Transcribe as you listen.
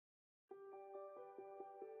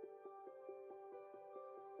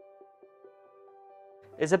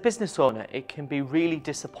As a business owner, it can be really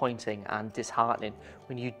disappointing and disheartening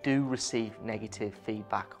when you do receive negative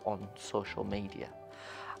feedback on social media.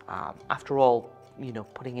 After all,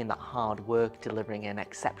 putting in that hard work, delivering an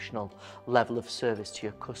exceptional level of service to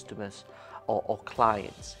your customers or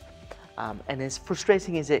clients. And as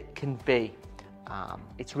frustrating as it can be,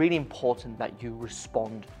 it's really important that you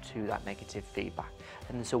respond to that negative feedback.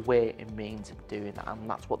 And there's a way and means of doing that, and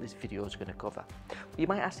that's what this video is going to cover. But you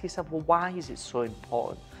might ask yourself, well, why is it so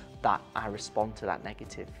important that I respond to that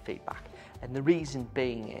negative feedback? And the reason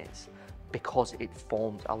being is because it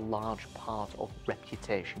forms a large part of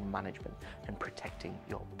reputation management and protecting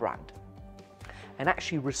your brand. And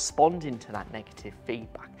actually responding to that negative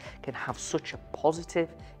feedback can have such a positive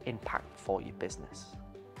impact for your business.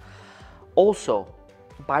 Also,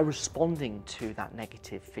 by responding to that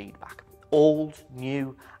negative feedback, old,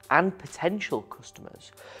 new, and potential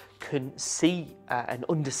customers can see and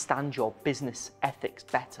understand your business ethics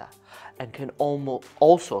better, and can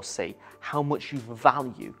also see how much you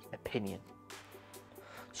value opinion.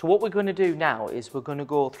 So what we're going to do now is we're going to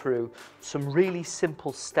go through some really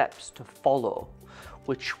simple steps to follow,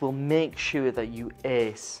 which will make sure that you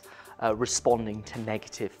ace responding to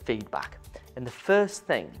negative feedback. And the first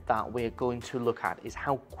thing that we're going to look at is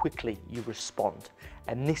how quickly you respond.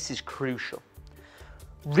 And this is crucial.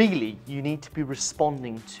 Really, you need to be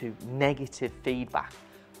responding to negative feedback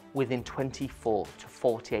within 24 to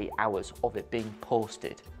 48 hours of it being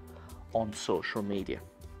posted on social media.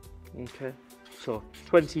 Okay, so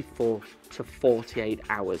 24 to 48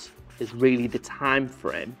 hours is really the time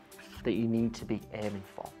frame that you need to be aiming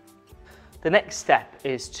for. The next step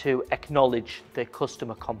is to acknowledge the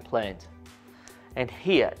customer complaint. And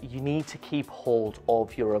here you need to keep hold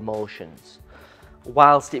of your emotions.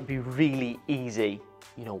 Whilst it'd be really easy,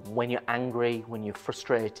 when you're angry, when you're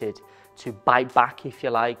frustrated, to bite back if you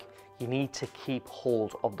like, you need to keep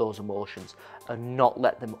hold of those emotions and not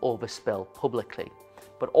let them overspill publicly,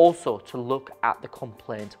 but also to look at the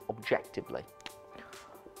complaint objectively.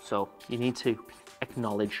 So you need to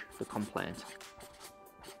acknowledge the complaint.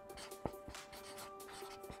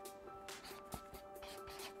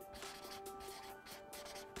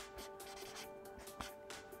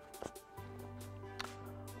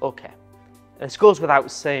 Okay, this goes without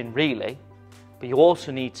saying really, but you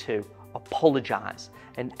also need to apologise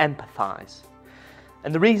and empathise.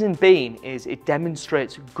 And the reason being is it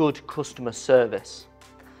demonstrates good customer service.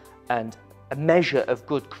 And a measure of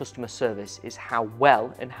good customer service is how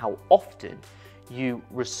well and how often you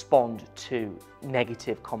respond to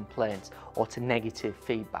negative complaints or to negative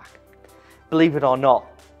feedback. Believe it or not,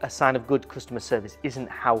 a sign of good customer service isn't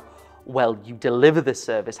how well you deliver the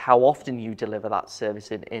service, how often you deliver that service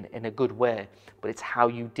in a good way, but it's how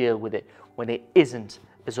you deal with it when it isn't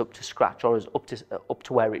as up to scratch or as up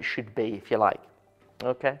to where it should be, if you like.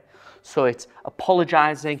 Okay, so it's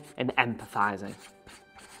apologizing and empathizing.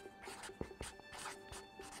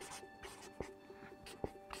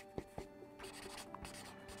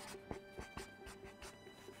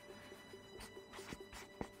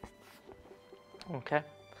 Okay,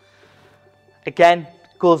 again,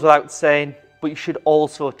 goes without saying, but you should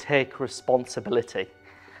also take responsibility.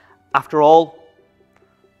 After all,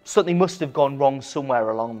 something must have gone wrong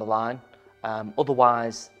somewhere along the line.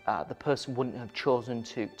 Otherwise, the person wouldn't have chosen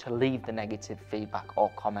to leave the negative feedback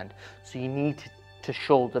or comment. So you need to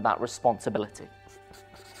shoulder that responsibility.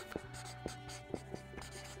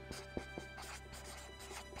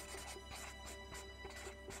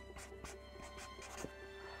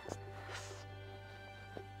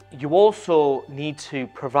 You also need to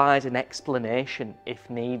provide an explanation if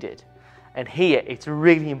needed. And here it's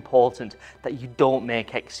really important that you don't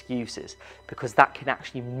make excuses, because that can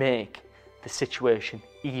actually make the situation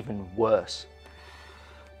even worse.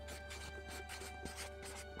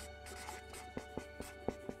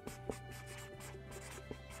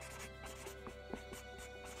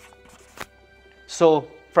 So,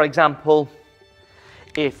 for example,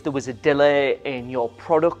 if there was a delay in your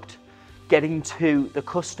product getting to the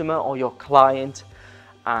customer or your client,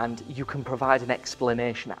 and you can provide an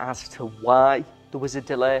explanation as to why there was a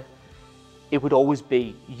delay, it would always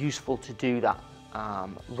be useful to do that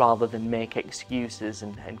rather than make excuses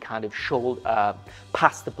and kind of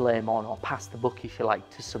pass the blame on, or pass the buck, if you like,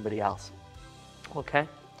 to somebody else. Okay?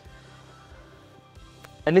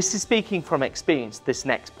 And this is speaking from experience. This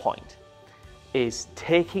next point is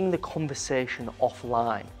taking the conversation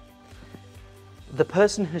offline. The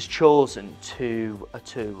person has chosen to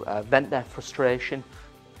vent their frustration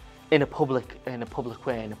in a public way,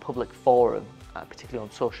 in a public forum, particularly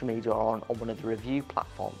on social media or on one of the review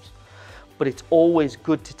platforms. But it's always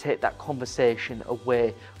good to take that conversation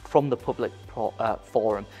away from the public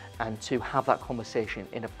forum and to have that conversation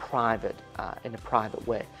in a private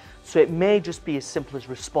way. So it may just be as simple as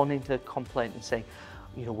responding to the complaint and saying,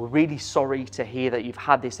 you know, we're really sorry to hear that you've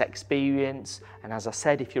had this experience, and as I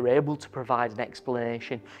said, if you're able to provide an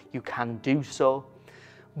explanation, you can do so.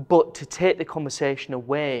 But to take the conversation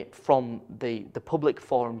away from the public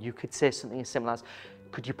forum, you could say something as simple as,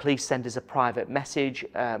 could you please send us a private message?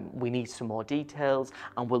 We need some more details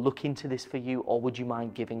and we'll look into this for you, or would you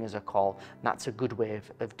mind giving us a call? And that's a good way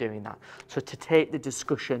of doing that. So to take the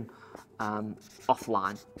discussion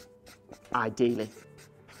offline, ideally.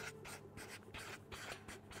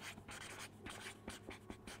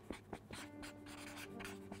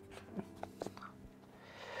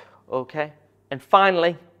 Okay, and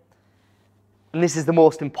finally, and this is the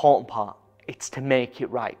most important part, it's to make it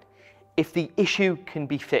right. If the issue can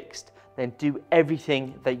be fixed, then do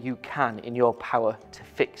everything that you can in your power to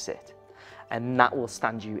fix it, and that will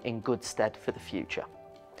stand you in good stead for the future.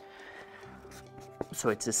 So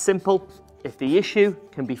it's as simple, if the issue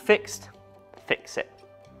can be fixed, fix it.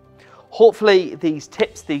 Hopefully these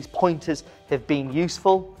tips, these pointers have been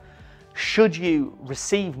useful. Should you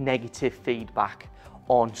receive negative feedback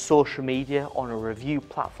on social media, on a review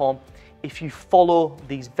platform, if you follow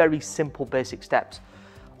these very simple basic steps,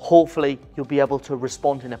 hopefully you'll be able to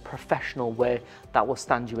respond in a professional way that will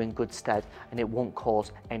stand you in good stead and it won't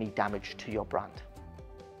cause any damage to your brand.